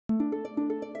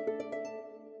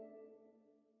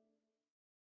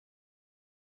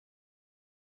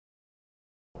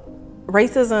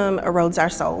Racism erodes our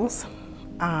souls.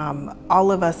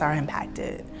 All of us are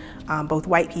impacted. Both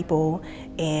white people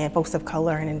and folks of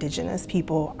color and indigenous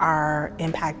people are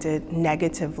impacted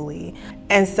negatively.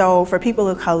 And so for people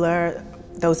of color,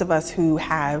 those of us who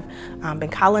have been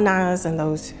colonized and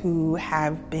those who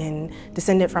have been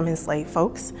descended from enslaved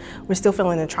folks, we're still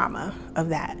feeling the trauma of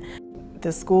that.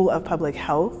 The School of Public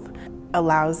Health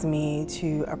allows me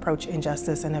to approach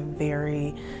injustice in a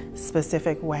very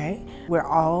specific way. We're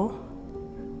all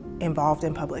involved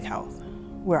in public health.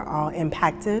 We're all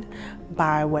impacted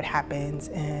by what happens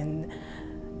in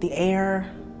the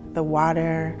air, the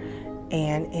water,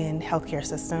 and in healthcare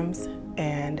systems.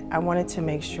 And I wanted to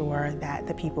make sure that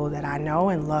the people that I know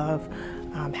and love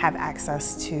have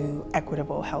access to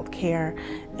equitable health care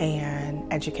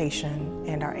and education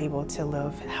and are able to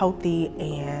live healthy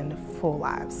and full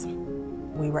lives.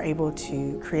 We were able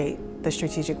to create the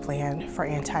strategic plan for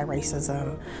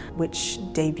anti-racism, which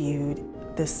debuted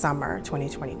this summer,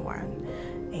 2021.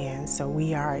 And so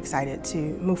we are excited to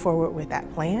move forward with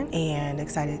that plan and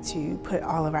excited to put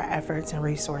all of our efforts and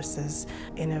resources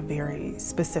in a very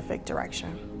specific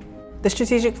direction. The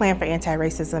strategic plan for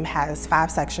anti-racism has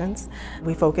 5 sections.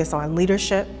 We focus on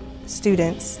leadership,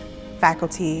 students,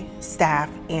 faculty, staff,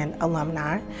 and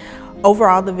alumni.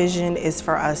 Overall, the vision is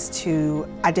for us to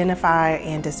identify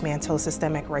and dismantle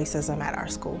systemic racism at our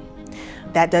school.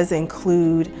 That does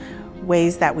include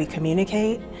ways that we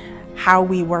communicate, how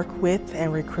we work with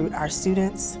and recruit our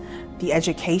students, the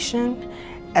education,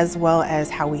 as well as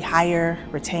how we hire,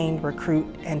 retain, recruit,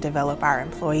 and develop our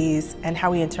employees, and how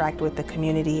we interact with the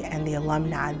community and the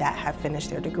alumni that have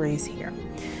finished their degrees here.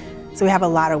 So we have a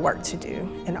lot of work to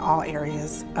do in all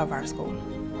areas of our school.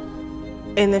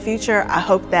 In the future, I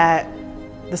hope that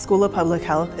the School of Public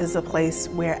Health is a place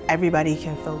where everybody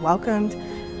can feel welcomed,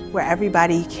 where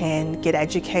everybody can get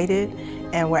educated,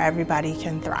 and where everybody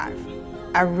can thrive.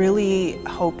 I really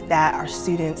hope that our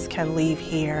students can leave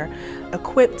here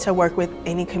equipped to work with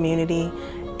any community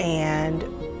and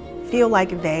feel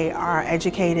like they are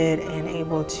educated and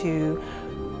able to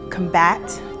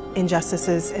combat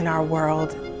injustices in our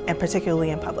world, and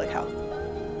particularly in public health.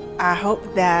 I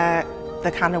hope that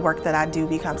the kind of work that I do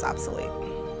becomes obsolete.